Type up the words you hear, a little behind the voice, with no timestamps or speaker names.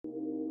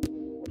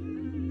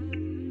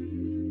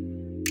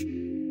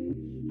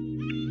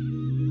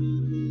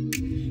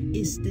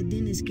It's the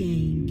Dennis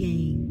gang. Yeah,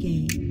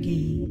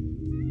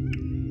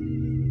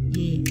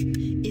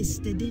 it's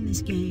the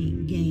Dennis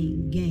gang.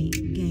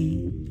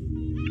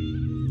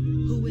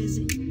 Who is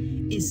it?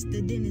 It's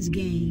the Dennis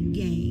gang.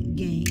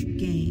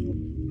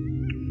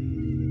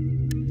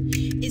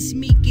 It's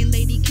Meek and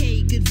Lady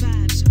K, good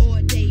vibes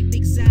all day.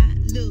 Big Zai,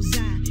 Lil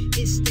Zai.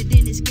 It's the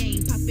Dennis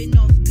gang, popping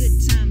off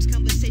good times.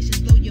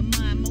 Conversations blow your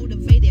mind,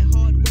 motivated,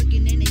 hard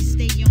working, and they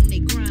stay on their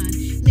grind.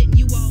 Letting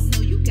you all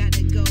know you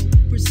gotta go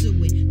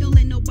pursue it. Don't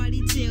let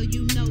nobody tell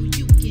you no,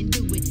 you can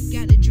do it.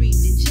 Got a dream,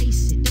 then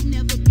chase it. Don't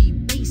ever be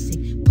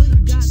basic.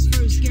 Put God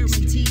first,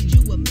 guaranteed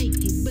you will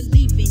make it.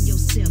 Believe in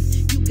yourself,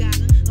 you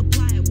gotta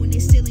apply it. When they're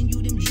selling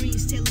you them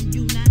dreams, telling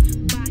you not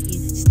buy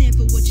it. Stand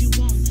for what you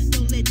want,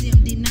 don't let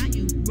them deny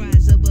you.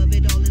 Rise above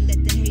it all and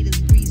let the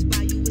haters breeze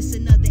by you. It's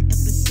another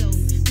episode,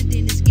 the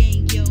Dennis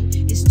gang, yo.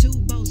 It's two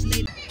boss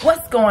ladies.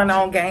 What's going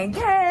on, gang?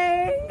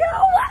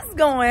 What's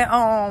going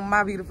on,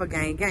 my beautiful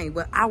gang?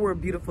 But our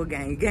beautiful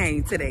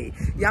gang today.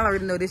 Y'all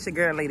already know this your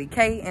girl, Lady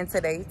K. And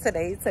today,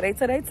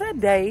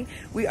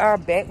 we are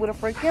back with a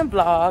freaking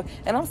vlog.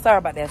 And I'm sorry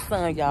about that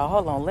sun, y'all.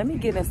 Hold on, let me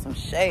get in some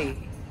shade.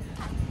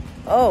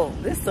 Oh,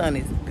 this sun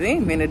is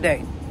beaming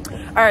today.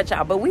 All right,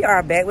 y'all, but we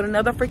are back with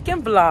another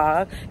freaking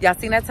vlog. Y'all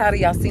seen that title,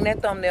 y'all seen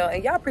that thumbnail,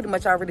 and y'all pretty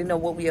much already know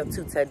what we up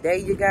to today,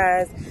 you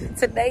guys.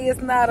 Today is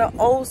not an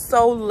oh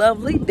so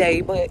lovely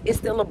day, but it's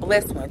still a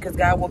blessed one because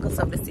God woke us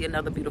up to see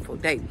another beautiful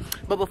day.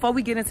 But before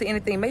we get into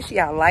anything, make sure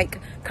y'all like,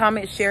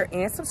 comment, share,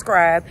 and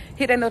subscribe.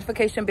 Hit that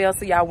notification bell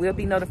so y'all will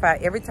be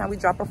notified every time we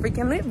drop a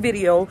freaking lit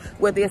video,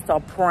 whether it's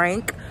a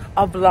prank,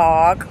 a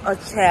vlog, a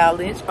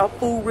challenge, a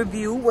food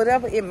review,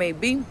 whatever it may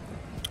be.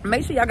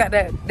 Make sure y'all got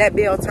that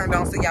bell turned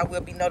on so y'all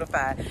will be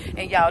notified.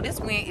 And y'all, this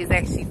wind is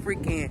actually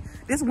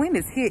this wind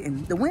is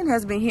hitting. The wind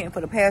has been hitting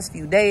for the past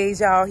few days,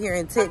 y'all, here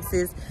in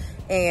Texas.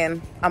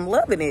 And I'm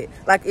loving it.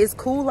 Like, it's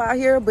cool out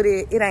here, but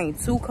it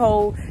ain't too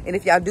cold. And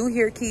if y'all do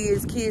hear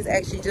kids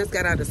actually just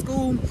got out of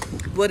school.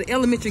 Well, the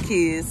elementary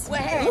kids,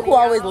 look who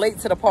always late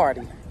to the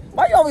party.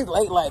 Why you always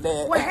late like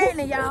that? What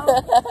happening, y'all?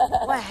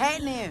 What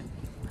happening?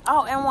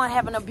 Oh, everyone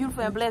having a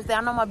beautiful and blessed day. I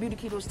know my beauty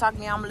kid was talking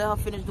to me. I'm going to let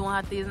her finish doing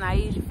her things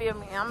naive, you feel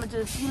me? And I'm going to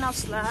just,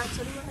 slide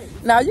to the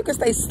right. Now, you can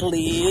stay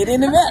slid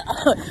in the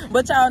middle.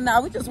 But y'all, now,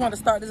 we just want to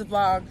start this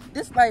vlog.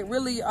 This, like,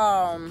 really,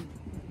 oh,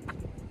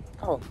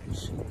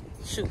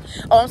 shoot.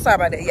 Oh, I'm sorry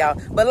about that, y'all.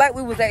 But like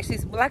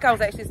I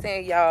was actually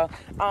saying, y'all,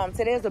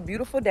 today is a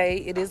beautiful day.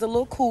 It is a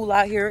little cool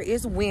out here.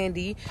 It's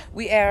windy.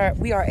 We are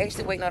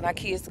actually waiting on our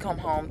kids to come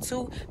home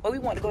too, but we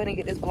want to go ahead and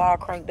get this vlog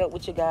cranked up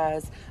with you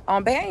guys.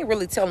 But I ain't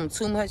really telling them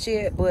too much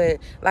yet. But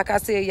like I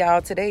said,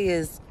 y'all, today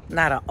is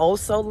not an oh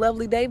so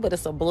lovely day, but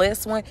it's a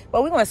blessed one.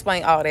 But we're gonna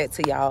explain all that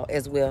to y'all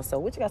as well. So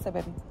what you gotta say,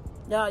 baby?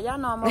 Y'all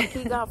know I'm gonna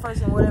keep God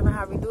first and whatever,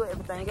 how we do it,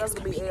 everything else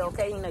gonna be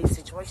A-okay. You know your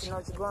situation, you know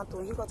what you're going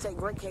through. He gonna take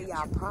great care of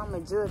y'all,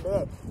 promise you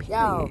that.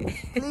 Y'all,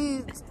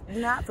 please do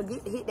not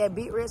forget to hit that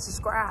big red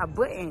subscribe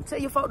button. Tell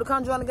your folk to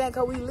come join the gang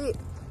because we lit.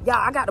 Y'all,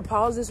 I got to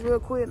pause this real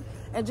quick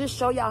and just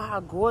show y'all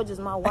how gorgeous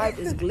my wife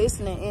is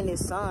glistening in the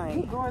sun.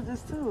 You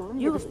gorgeous too. Let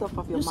me get the stuff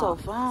off your mouth. You so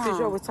fine. Since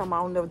you always talking about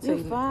I don't never tell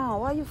you. You fine.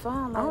 Why you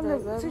fine like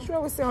that, baby? Since you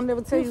always say I'll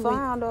never tell you.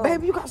 Fine, though.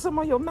 Baby, you got something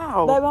on your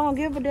mouth. Baby, I don't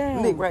give a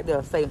damn. Lick right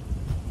there. Say,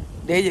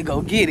 there you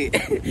go, get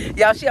it.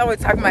 Y'all, she always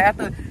talking about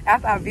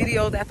after our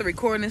videos, after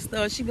recording and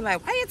stuff, she be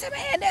like, why you tell me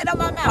I had that on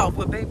my mouth?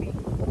 But baby,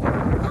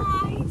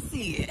 I ain't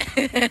see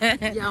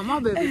it. Yeah, my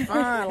baby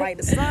fine. Like,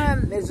 the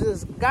sun is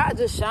just, God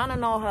just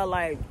shining on her.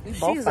 Like,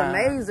 she's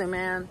amazing,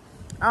 man.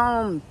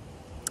 And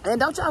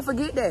don't y'all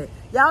forget that.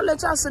 Y'all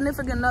let y'all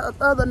significant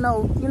other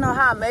know, you know,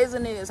 how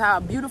amazing it is,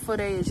 how beautiful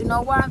it is. You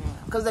know why?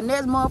 Because the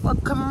next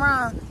motherfucker come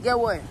around, get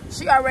what?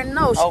 She already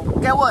knows.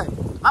 Get what?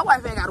 My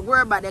wife ain't got to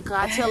worry about that because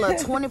I tell her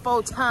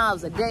 24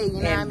 times a day, you know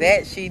what I mean? And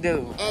that she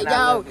do. And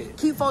y'all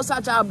keep folks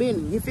out y'all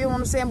business. You feel what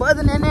I'm saying? But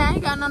other than that, I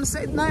ain't got nothing to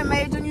say, nothing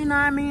major, you know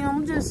what I mean?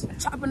 I'm just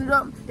chopping it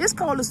up. It's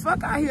cold as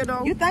fuck out here,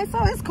 though. You think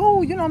so? It's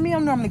cool. You know me,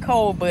 I'm normally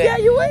cold, but yeah,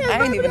 you is,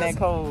 I ain't even that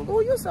cold.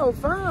 Oh, you so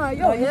fine.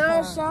 Your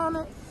hair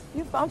shining.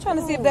 I'm trying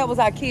to see if that was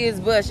our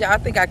kids' bus. Y'all, I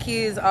think our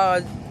kids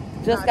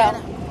just got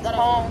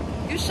home.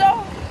 You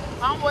sure?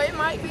 It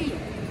might be.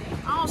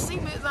 I don't see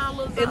bits on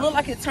little. It looked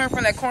like it turned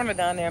from that corner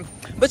down there.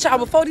 But y'all,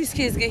 before these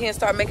kids get here and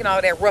start making all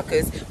that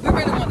ruckus, we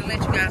really want to let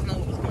you guys know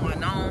what's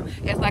going on.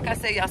 As like I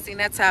said, y'all seen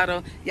that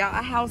title. Y'all,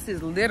 our house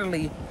is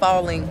literally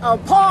falling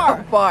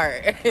apart.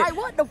 Like,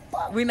 what the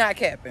fuck? We not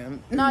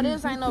capping. No,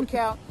 this ain't no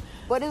cap.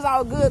 But it's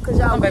all good because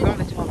y'all, we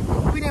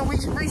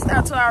reached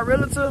out to our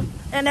realtor.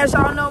 And as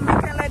y'all know, me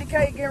and Lady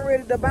K getting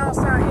ready to bounce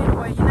out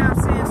anyway. You know what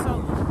I'm saying?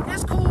 So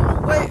it's cool.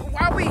 But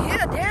while we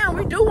here, damn,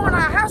 we do want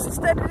our house to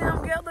stay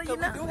together, you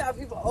know? We do have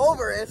people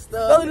over and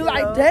stuff. So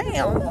like,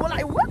 damn. We're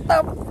like, what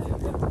the?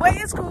 But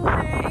it's cool,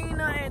 man. Ain't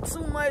nothing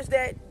too much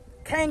that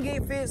can't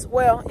get fixed,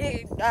 well,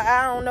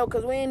 I don't know,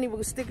 because we ain't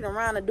even sticking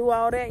around to do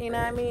all that, you know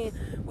what I mean?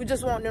 We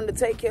just want them to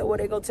take care of what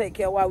they go take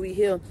care of while we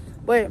here.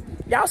 But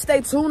y'all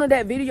stay tuned to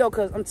that video,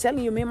 because I'm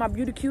telling you, me and my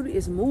beauty cutie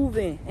is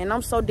moving, and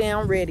I'm so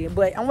damn ready.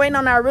 But I'm waiting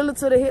on our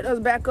realtor to hit us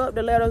back up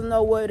to let us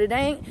know what it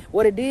ain't,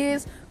 what it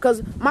is,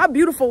 because my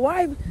beautiful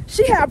wife,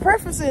 she have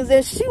preferences,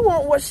 and she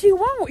want what she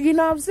want, you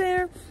know what I'm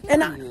saying?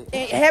 And, and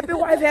happy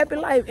wife, happy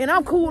life, and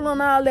I'm cool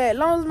on all that. As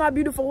long as my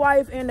beautiful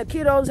wife and the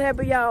kiddos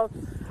happy, y'all,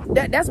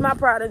 that's my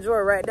pride and joy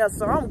right there.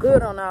 So I'm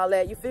good on all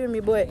that, you feel me?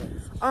 But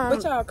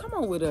y'all, come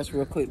on with us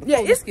real quick. Yeah,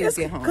 it's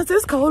get home. Cause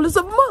it's cold as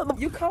a mother.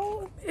 You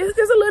cold? It's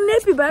a little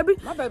nippy,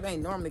 baby. My baby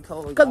ain't normally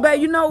cold. Cause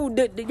baby, you know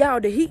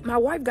the heat. My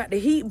wife got the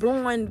heat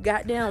blowing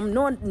goddamn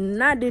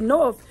 90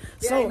 north.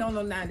 So ain't on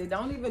no 90.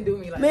 Don't even do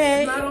me like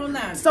man, that. It's not on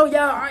 90. So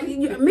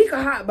y'all,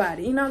 Mika hot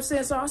body. You know what I'm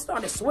saying? So I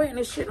started sweating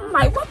and shit. I'm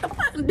like, what the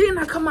fuck? And then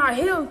I come out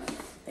here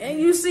and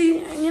you see,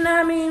 you know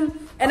what I mean?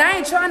 And I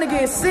ain't trying to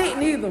get sick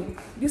neither.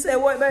 You said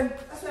what, baby?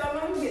 I said,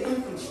 I'm gonna get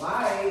them some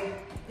light.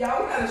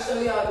 Y'all, we gotta show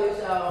y'all this,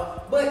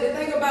 y'all. But the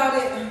thing about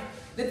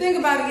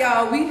it,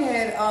 y'all, we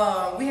had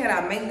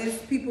our maintenance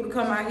people to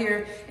come out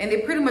here, and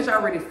they pretty much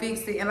already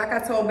fixed it. And like I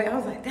told Babe, I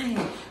was like, dang,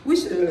 we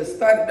should have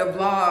started the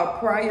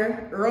vlog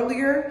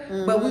earlier,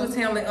 but we was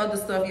handling other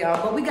stuff,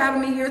 y'all. But we got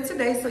them in here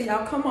today, so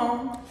y'all come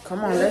on. Come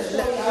on,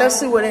 let's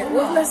see what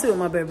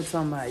my baby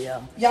talking about,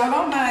 y'all. Y'all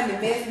don't mind the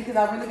mess, because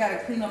I really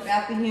gotta clean up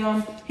after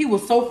him. He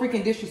was so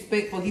freaking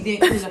disrespectful. He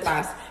didn't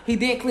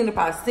clean up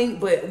our sink,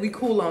 but we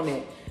cool on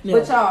that. Yeah.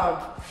 But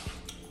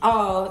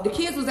y'all, the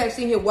kids was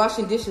actually here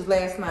washing dishes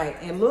last night,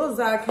 and Lil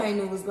Zai came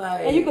and was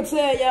like, and you could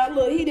tell y'all,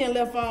 look, he didn't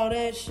left all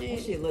that shit.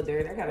 That shit look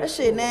dirty. That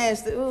shit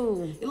nasty.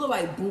 Ooh. It look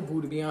like boo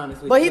boo, to be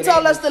honest with you. But he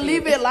told us to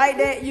leave it like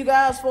that, you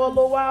guys, for a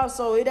little while.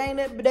 So it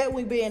ain't that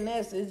we being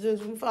nasty. It's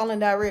just we following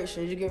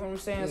directions. You get what I'm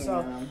saying? Yeah.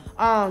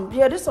 So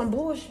yeah, this some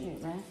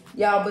bullshit, man.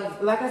 Y'all,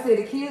 but like I said,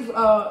 the kids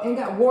ain't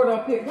got water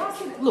up here. Y'all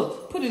see that?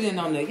 Look, put it in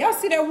on there. Y'all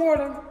see that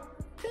water?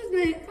 This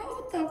man,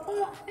 what the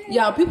fuck?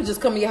 Y'all, people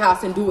just come in your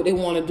house and do what they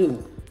want to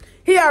do.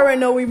 He already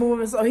know we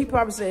moving, so he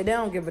probably said they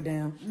don't give a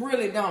damn.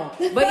 Really don't.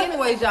 But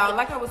anyways, y'all,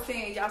 like I was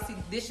saying, y'all see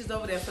dishes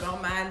over there, so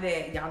don't mind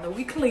that. Y'all know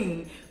we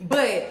clean.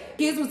 But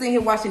kids was in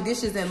here washing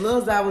dishes, and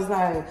Lil Zai was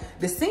like,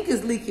 the sink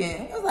is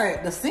leaking. I was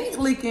like, the sink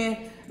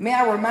leaking? May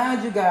I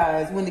remind you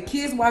guys, when the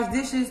kids wash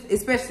dishes,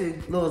 especially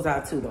Lil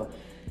Zai too though,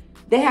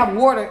 they have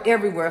water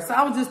everywhere. So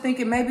I was just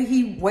thinking maybe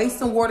he wasted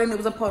some water and it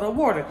was a puddle of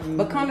water.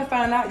 But come to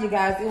find out, you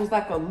guys, it was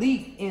like a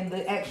leak in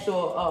the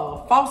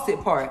actual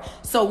faucet part.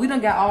 So we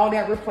done got all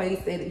that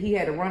replaced. He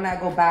had to run out,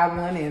 go buy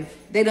one, and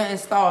they done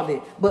installed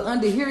it. But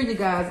under here, you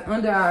guys,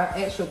 under our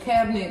actual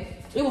cabinet,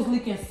 it was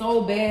leaking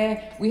so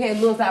bad. We had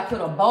Lil Zai put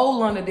a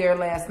bowl under there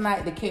last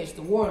night to catch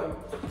the water.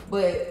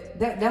 But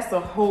that's a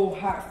whole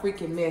hot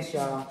freaking mess,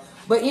 y'all.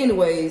 But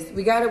anyways,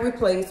 we got it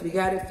replaced, we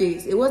got it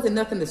fixed. It wasn't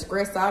nothing to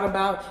stress out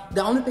about.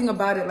 The only thing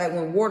about it, like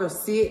when water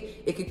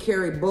sit, it could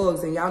carry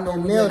bugs. And y'all know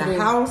when you're in the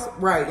house,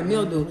 right, and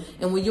mildew.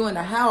 And when you're in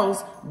the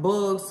house,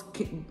 bugs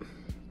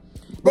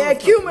they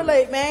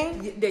accumulate,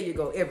 man. There you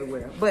go,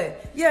 everywhere.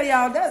 But yeah,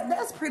 y'all,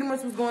 that's pretty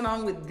much what's going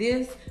on with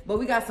this. But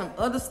we got some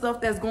other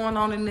stuff that's going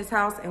on in this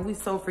house, and we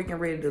so freaking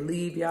ready to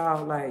leave,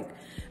 y'all. Like,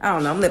 I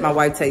don't know, I'm gonna let my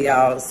wife tell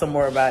y'all some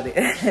more about it.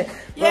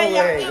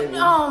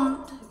 Yeah,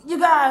 you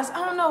guys,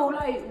 I don't know,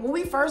 like when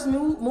we first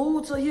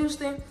moved to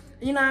Houston,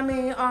 you know what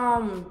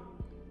I mean?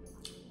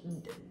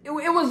 It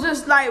was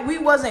just like we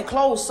wasn't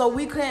close, so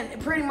we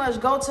couldn't pretty much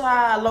go to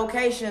our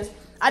locations.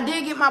 I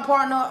did get my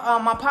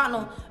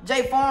partner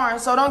Jay Foreign,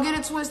 so don't get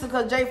it twisted,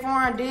 because Jay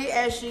Foreign did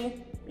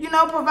actually, you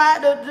know,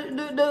 provide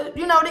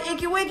the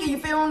icky wicky. You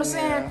feel what I'm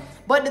saying?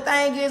 But the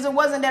thing is, it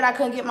wasn't that I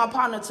couldn't get my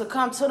partner to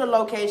come to the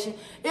location.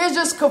 It was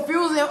just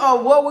confusing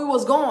of where we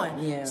was going.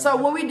 Yeah. So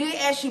when we did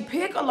actually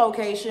pick a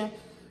location,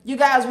 you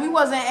guys, we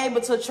wasn't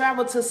able to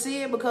travel to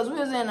see it because we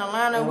was in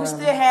Atlanta. We still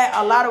had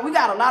we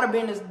got a lot of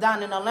business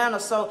down in Atlanta.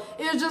 So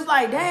it was just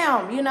like,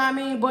 damn, you know what I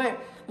mean? But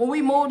when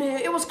we moved here,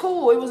 it was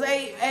cool. It was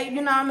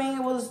you know what I mean?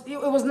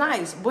 It was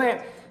nice.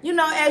 But you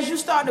know, as you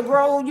start to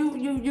grow,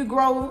 you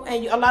grow,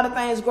 and a lot of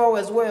things grow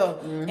as well.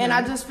 And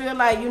I just feel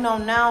like, you know,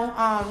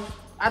 now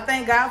I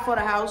thank God for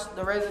the house,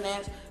 the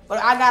residence, but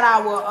I got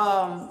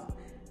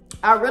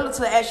our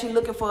realtor actually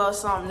looking for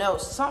something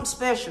else, something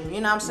special,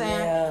 you know what I'm saying?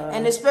 Yeah.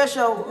 And the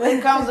special,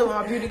 it comes with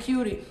my beauty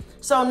cutie.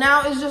 So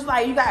now it's just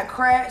like you got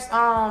cracks.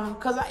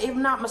 Cause if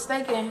I'm not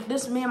mistaken,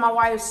 this is me and my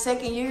wife's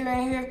second year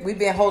in here. We've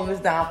been holding this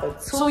down for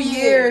 2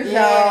 years,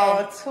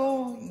 y'all.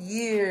 2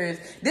 years.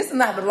 This is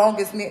not the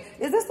longest man.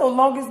 Is this the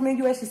longest man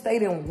you actually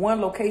stayed in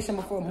one location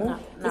before moving?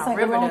 No,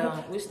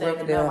 Riverdale. We stayed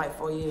there like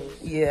 4 years.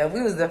 Yeah,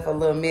 we was there for a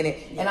little minute.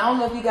 Yeah. And I don't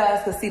know if you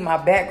guys can see my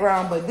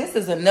background, but this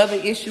is another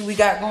issue we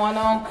got going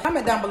on.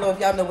 Comment down below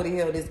if y'all know where the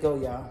hell this go,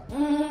 y'all.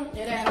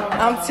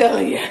 I'm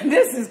telling you,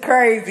 this is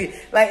crazy.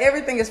 Like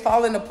everything is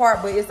falling apart,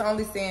 but it's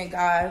only saying,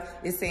 guys,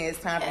 it's saying it's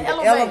time for you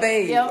to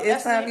elevate. Yep,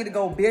 it's time for you to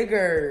go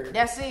bigger.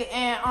 That's it.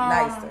 And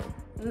nicer.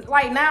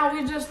 Like now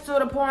we just to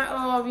the point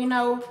of, you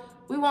know,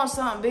 we want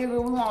something bigger.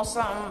 We want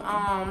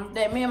something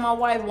that me and my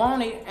wife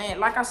wanted. And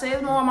like I said,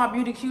 it's more of my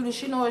beauty cutie.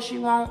 She know what she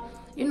want.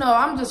 you know,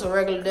 I'm just a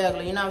regular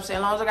degular, you know what I'm saying?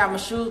 As long as I got my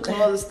shoes,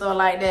 clothes, and stuff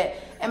like that.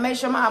 And make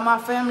sure my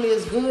family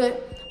is good.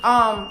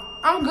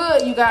 I'm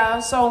good, you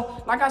guys.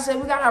 So, like I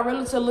said, we got our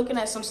relative looking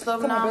at some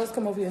stuff now.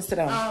 Come over here and sit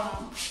down.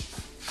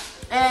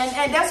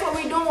 And that's what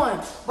we doing.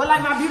 But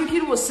like my beauty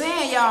cutie was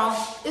saying, y'all,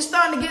 it's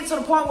starting to get to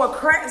the point where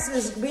cracks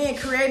is being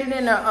created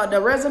in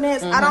the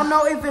residence. I don't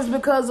know if it's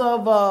because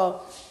of the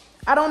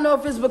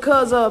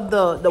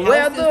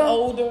weather.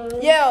 Older.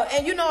 Yeah,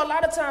 and you know, a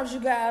lot of times, you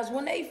guys,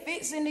 when they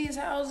fix in these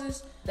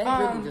houses, They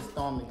really just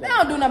throw them together. they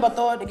don't do nothing but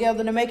throw it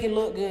together to make it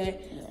look good.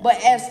 Yeah.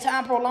 But as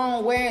time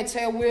prolongs, wear and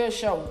tear will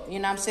show. You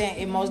know what I'm saying?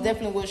 It most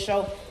definitely will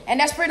show. And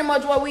that's pretty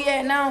much where we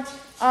at now.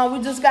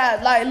 We just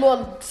got like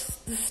little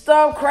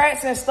stuff,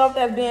 cracks and stuff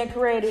that's being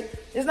created.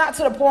 It's not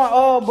to the point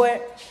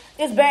but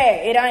it's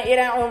bad. It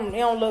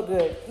don't look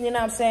good. You know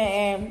what I'm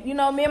saying? And you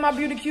know, me and my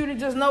beauty cutie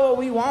just know what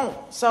we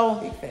want.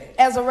 So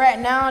as of right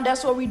now,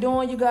 that's what we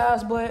doing, you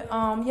guys. But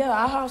yeah,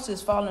 our house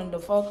is falling the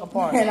fuck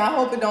apart. And I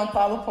hope it don't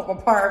fall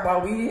apart while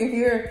we in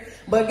here.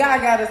 But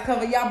God got us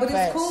covered, y'all. But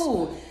it's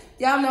cool.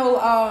 Y'all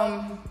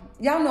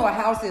know a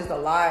house is a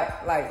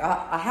lot. Like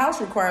a house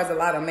requires a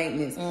lot of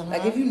maintenance.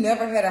 Like if you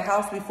never had a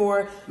house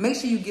before, make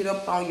sure you get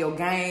up on your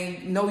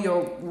game.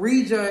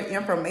 Read your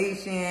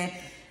information.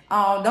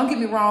 Don't get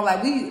me wrong,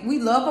 like we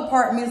love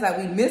apartments, like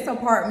we miss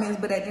apartments,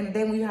 but at the end of the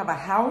day, when you have a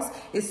house,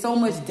 it's so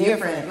much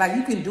different. Like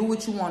you can do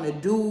what you want to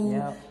do.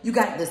 Yep. You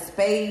got the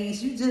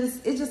space.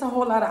 It's just a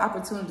whole lot of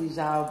opportunities,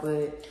 y'all.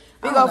 But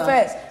big old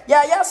facts.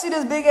 Yeah, y'all see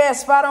this big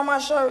ass spot on my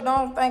shirt?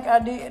 Don't think I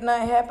did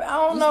nothing happen. I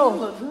don't know.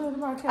 Look good.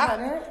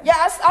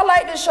 I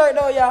like this shirt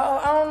though, y'all.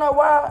 I don't know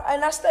why,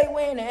 and I stay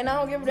wearing it, and I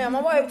don't give a damn.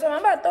 My wife told me I'm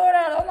about to throw it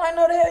out. I'm like,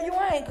 no, the hell you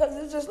ain't, cause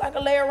it's just like a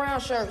lay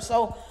around shirt.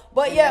 So.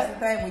 But yeah, that's the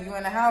thing. When you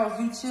in the house,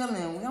 you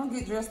chilling. We don't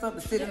get dressed up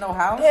to sit in no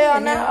house. Hell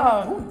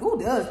no. Who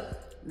does?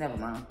 Never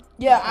mind.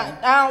 Yeah,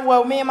 okay. I don't.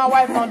 Well, me and my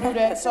wife don't do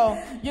that. So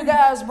you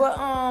guys, but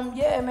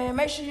yeah, man.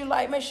 Make sure you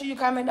like. Make sure you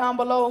comment down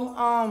below.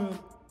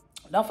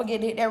 Don't forget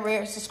to hit that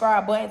red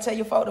subscribe button. Tell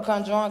your folk to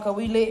come join, cause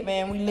we lit,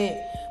 man. We lit.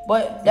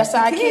 But that's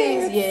our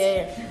kids.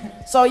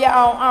 Yeah. So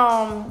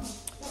y'all,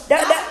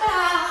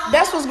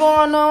 that's what's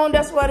going on.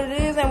 That's what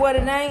it is and what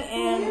it ain't.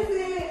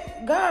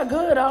 And God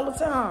good all the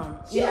time.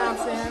 You know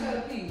what I'm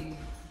saying?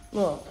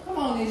 Look. Come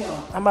on in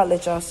here. I'm about to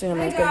let y'all see him.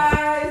 Hey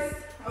guys.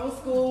 How was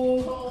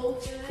school?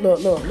 Look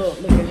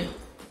at it.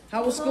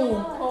 How was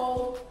school?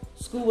 Cold.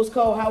 School was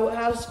cold.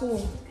 How's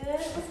school? Good.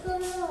 What's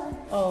going on?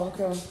 Oh,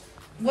 okay.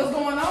 What's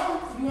going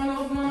on? You wanna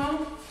know what's going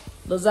on?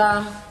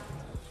 Lazar,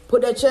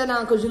 put that chair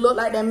down because you look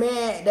like that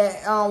man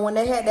that when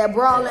they had that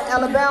brawl in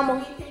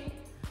Alabama.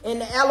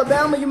 In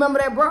Alabama, you remember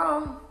that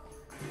brawl?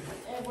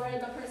 And where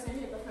the person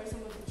hit the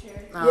person with the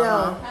chair.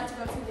 Yeah. I had to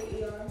go to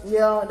the ER.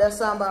 Yeah, that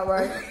sound about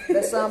right.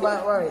 That sound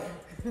about right.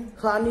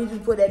 So I need you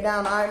to put that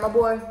down. All right, my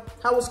boy.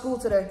 How was school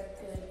today?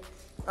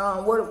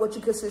 Good. What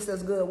you consider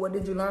as good? What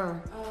did you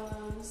learn?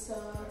 So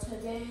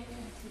today,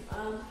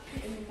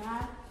 in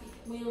math,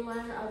 we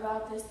learned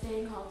about this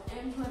thing called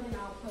input and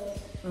output.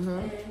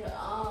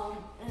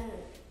 And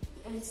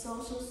in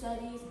social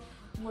studies,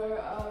 we're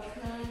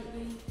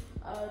currently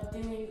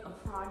doing a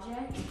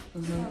project.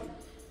 So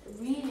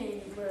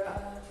reading,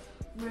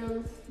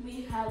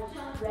 we have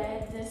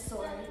read this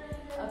story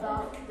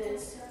about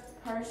this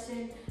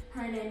person.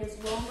 Her name is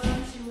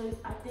Wilma.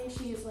 I think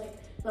she is like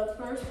the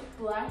first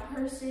black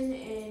person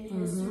in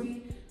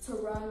history to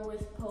run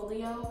with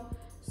polio.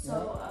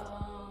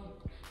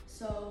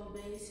 So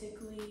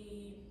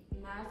basically,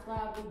 math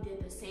lab, we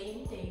did the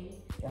same thing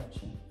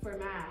for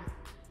math.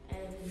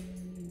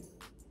 And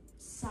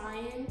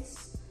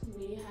science,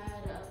 we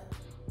had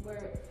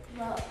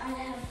I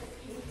have the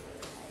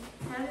paper.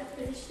 I haven't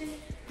finished it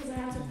because I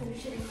have to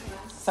finish it in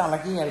class. Sound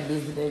like he had a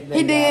busy day.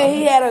 He did.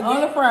 He had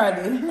on a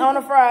Friday. On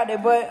a Friday,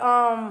 but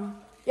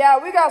yeah,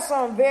 we got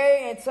some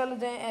very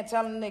intelligent and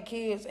talented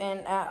kids,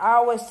 and I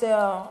always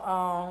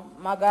tell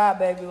my god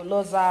baby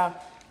Lil Zai,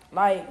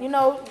 like, you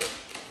know,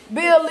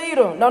 be a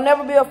leader. Don't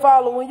never be a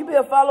follower. When you be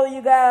a follower,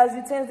 you guys,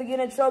 you tend to get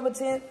in trouble.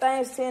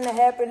 Things tend to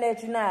happen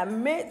that you're not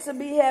meant to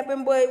be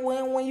happen, but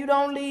when you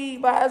don't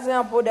lead by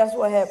example, that's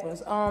what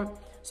happens.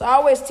 So I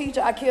always teach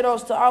our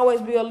kiddos to always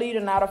be a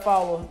leader, not a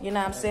follower. You know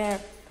what I'm saying?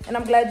 And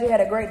I'm glad you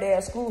had a great day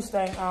at school,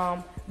 Stank.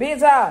 Big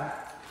Zai,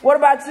 what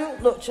about you?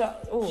 Look, she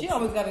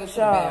always got to go to the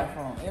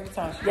bathroom every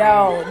time she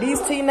Yo, these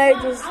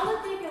teenagers. I was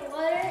drinking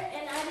water,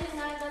 and I did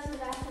not go to the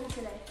bathroom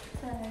today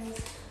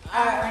because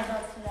I don't like going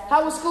to the bathroom.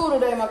 How was school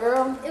today, my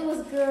girl? It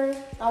was good.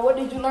 What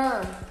did you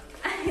learn?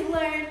 I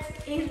learned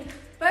in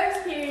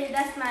first period.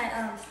 That's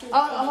my student.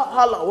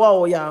 Hello,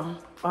 whoa, y'all.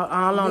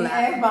 Hold on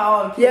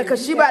now. Yeah,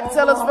 cause she about to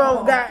tell us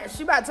from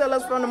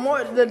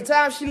the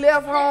time she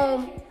left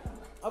home.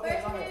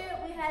 Okay. First period,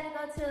 we had to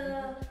go to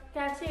the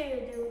cafeteria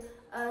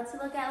to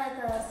look at like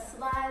a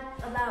slide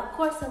about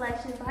course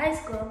selection for high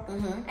school.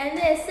 And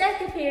then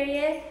second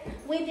period,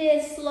 we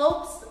did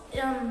slopes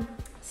in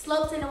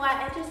the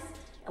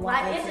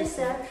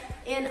y-intercept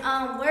and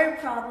word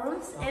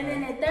problems. And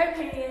then in third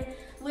period,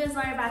 we was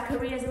learning about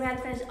careers, and we had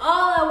to finish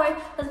all our work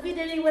because we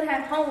didn't even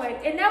have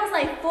homework. And that was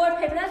like 4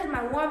 papers. That was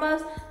my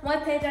warm-ups.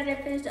 1 page I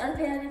didn't finish, the other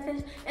page I didn't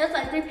finish. It was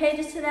like 3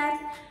 pages to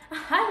that. I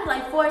had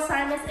like 4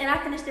 assignments, and I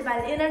finished it by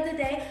the end of the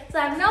day. So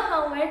I have no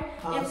homework.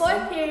 In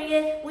 4th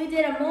period, we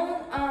did a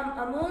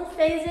moon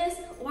phases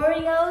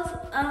Oreos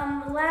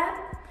lab.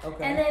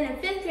 Okay. And then in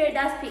 5th period,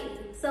 that's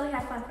PE. So we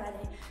had fun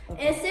Friday.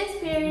 Okay. In 6th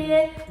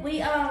period, we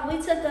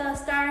took a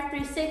STAR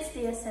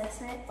 360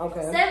 assessment. Okay.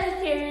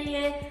 7th period, we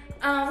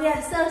had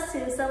a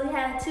substitute, so we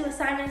had 2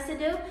 assignments to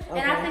do, okay.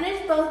 And I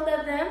finished both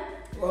of them.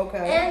 Okay.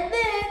 And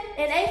then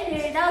in 8th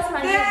period, that was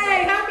my yearbook.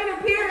 Dang, how many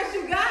periods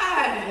you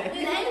got?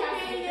 In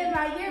 8th period,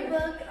 my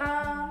yearbook,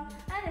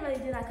 I didn't really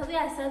do that because we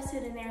had a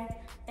substitute in there,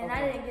 and okay.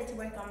 I didn't get to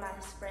work on my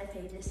spread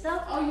pages. So.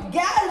 Oh, you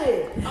got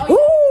it. Oh,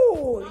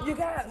 ooh, you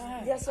got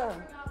it. Yes, sir.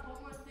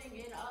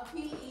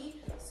 PE.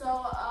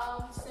 So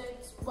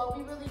since what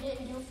we really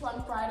didn't do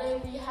Fun Friday,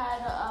 we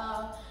had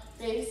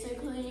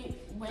basically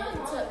went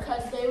to,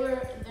 because there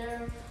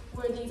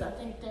were these, I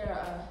think they're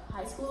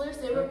high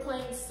schoolers. They were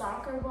playing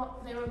soccer.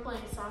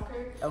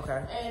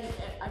 Okay. And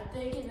I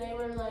think they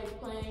were like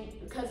playing,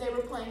 because they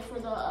were playing for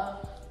the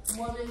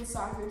women's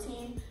soccer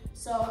team.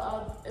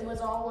 So it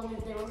was all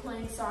women. They were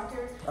playing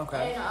soccer.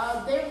 Okay.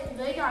 And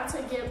they got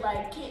to get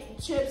like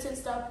chips and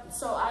stuff.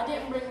 So I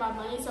didn't bring my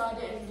money, so I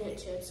didn't get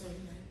chips or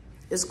anything.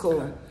 It's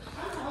cool.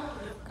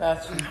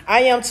 Gotcha.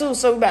 I am too,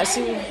 so we about to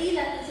see. I'm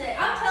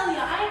telling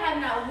you, I ain't have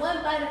not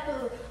one bite of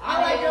food.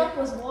 All I drank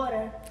was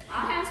water.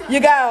 You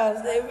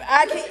guys,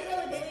 I can't. You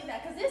really didn't eat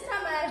that, because this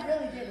time I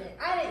really didn't.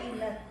 I didn't eat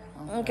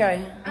nothing.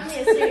 Okay. I'm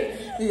being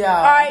serious. Yeah.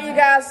 All right, you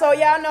guys. So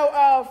y'all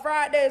know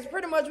Fridays,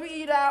 pretty much we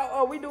eat out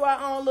or we do our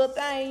own little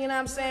thing, you know what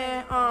I'm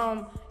saying?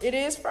 It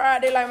is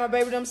Friday, like my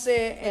baby them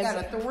said. We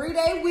got a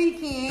 3-day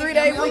weekend.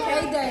 3-day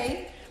weekend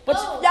day. But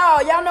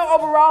y'all know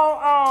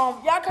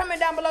overall, y'all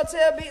comment down below,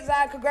 tell Big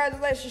Zion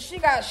congratulations. She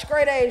got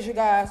straight A's, you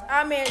guys.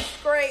 I mean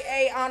straight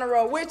A honor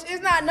roll, which is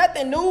not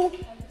nothing new,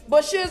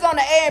 but she was on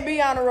the A and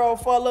B honor roll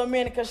for a little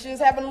minute because she was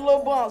having a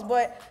little bumps.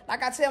 But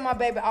like I tell my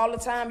baby all the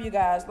time, you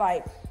guys,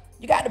 like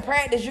you got to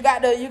practice. You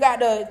got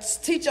to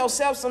teach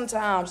yourself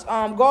sometimes.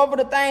 Go over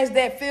the things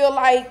that feel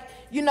like,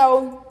 you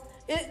know,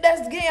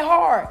 that's getting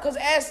hard, because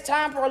as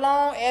time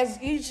prolongs, as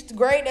each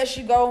grade that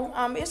she go,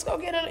 it's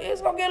gonna get a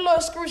little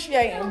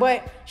excruciating,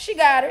 but she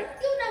got it.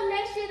 You know,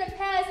 next year to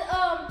pass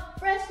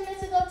freshmen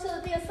to go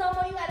to be a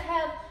sophomore, you gotta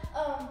have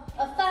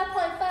a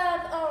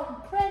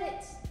 5.5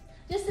 credits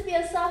just to be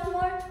a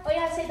sophomore, or you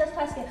have to take those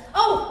classes again.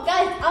 Oh,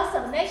 guys,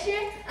 also next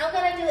year I'm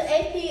gonna do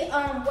AP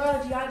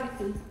World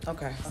Geography.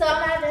 Okay. So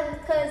I'm gonna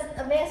because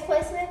advanced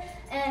placement.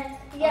 And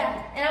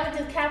yeah, and I'm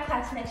gonna do Cap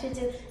class next year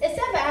too.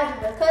 Except for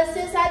algebra, because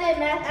since I did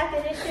math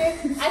after this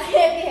year, I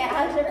can't get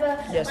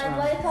algebra. Yes,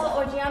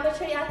 or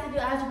geometry. I have to do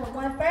algebra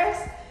 1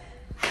 first.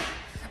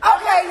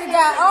 Okay, you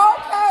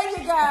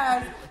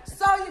guys.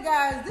 So you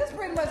guys, this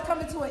pretty much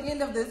coming to an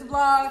end of this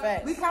vlog.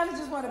 Thanks. We kind of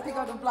just want to pick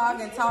up the vlog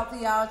and talk to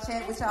y'all,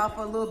 chat with y'all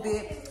for a little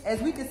bit. As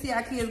we can see,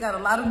 our kids got a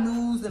lot of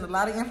news and a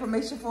lot of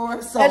information for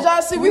us. So as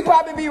y'all see, we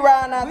probably be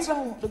riding out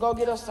too to go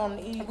get us something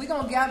to eat. We're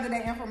going to gather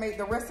that information,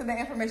 the rest of the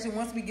information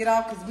once we get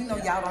off, because we know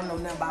y'all don't know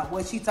nothing about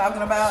what she's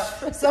talking about.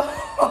 So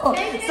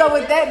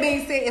with that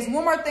being said, it's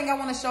one more thing I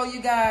want to show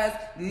you guys.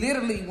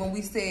 Literally, when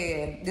we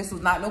said this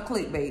was not no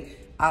clickbait,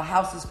 our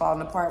house is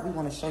falling apart. We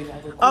want to show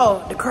y'all.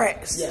 Oh, the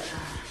cracks. Yeah.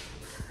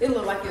 It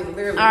looked like it was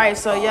very. All right,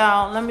 so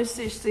y'all, let me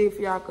see if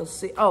y'all can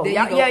see. Oh,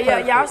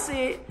 y'all see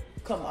it.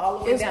 Come all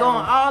the way down. It's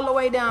going all the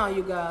way down,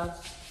 you guys.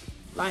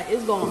 Like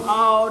it's going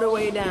all the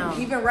way down.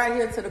 Even right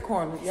here to the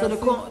corner.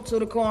 To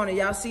the corner.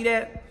 Y'all see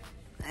that?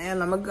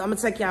 And I'm gonna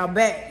take y'all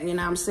back. You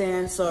know what I'm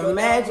saying? So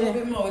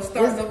imagine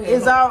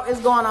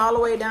it's going all the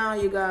way down,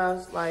 you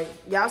guys. Like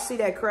y'all see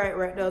that crack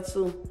right there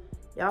too.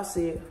 Y'all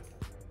see it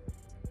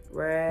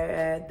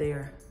right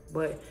there.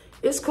 But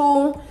it's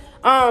cool.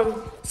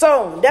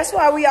 So that's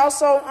why we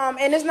also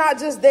and it's not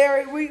just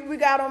there. We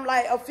got them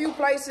like a few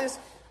places.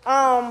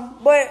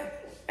 But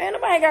ain't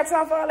nobody got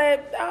time for all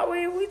that.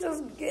 We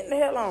just getting the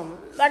hell on.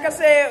 Like I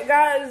said,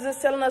 God is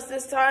just telling us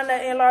this time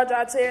to enlarge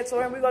our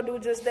territory, and we're gonna do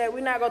just that.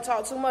 We're not gonna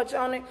talk too much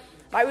on it.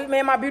 Like me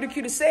and my beauty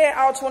cutie said,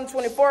 all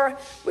 2024,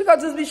 we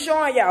gonna just be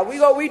showing y'all. We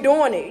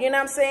doing it. You know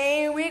what I'm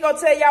saying? We ain't gonna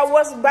tell y'all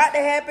what's about to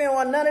happen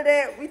or none of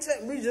that. We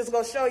just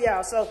gonna show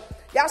y'all. So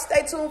y'all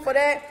stay tuned for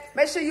that.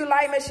 Make sure you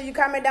like, make sure you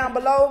comment down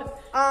below.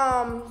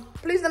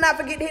 Please do not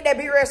forget to hit that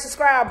big red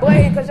subscribe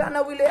button, because y'all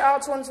know we lit all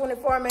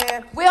 2024,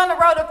 man. We on the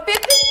road to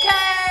 50K.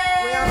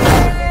 We on the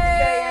road to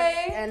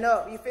 50K and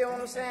up. You feel what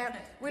I'm saying?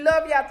 We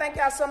love y'all. Thank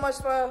y'all so much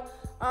for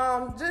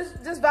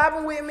just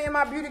vibing with me and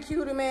my beauty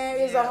cutie, man.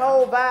 It's a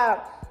whole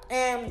vibe.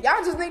 And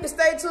y'all just need to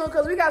stay tuned,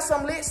 because we got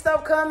some lit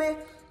stuff coming.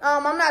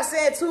 I'm not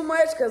saying too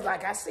much, because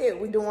like I said,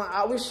 we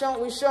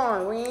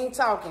showing, we ain't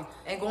talking.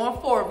 And going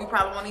forward, we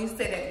probably won't even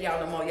say that to y'all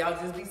no more. Y'all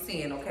just be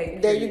seeing, okay?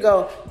 There you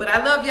go. But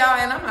I love y'all,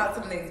 and I'm out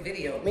to the next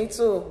video. Me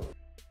too.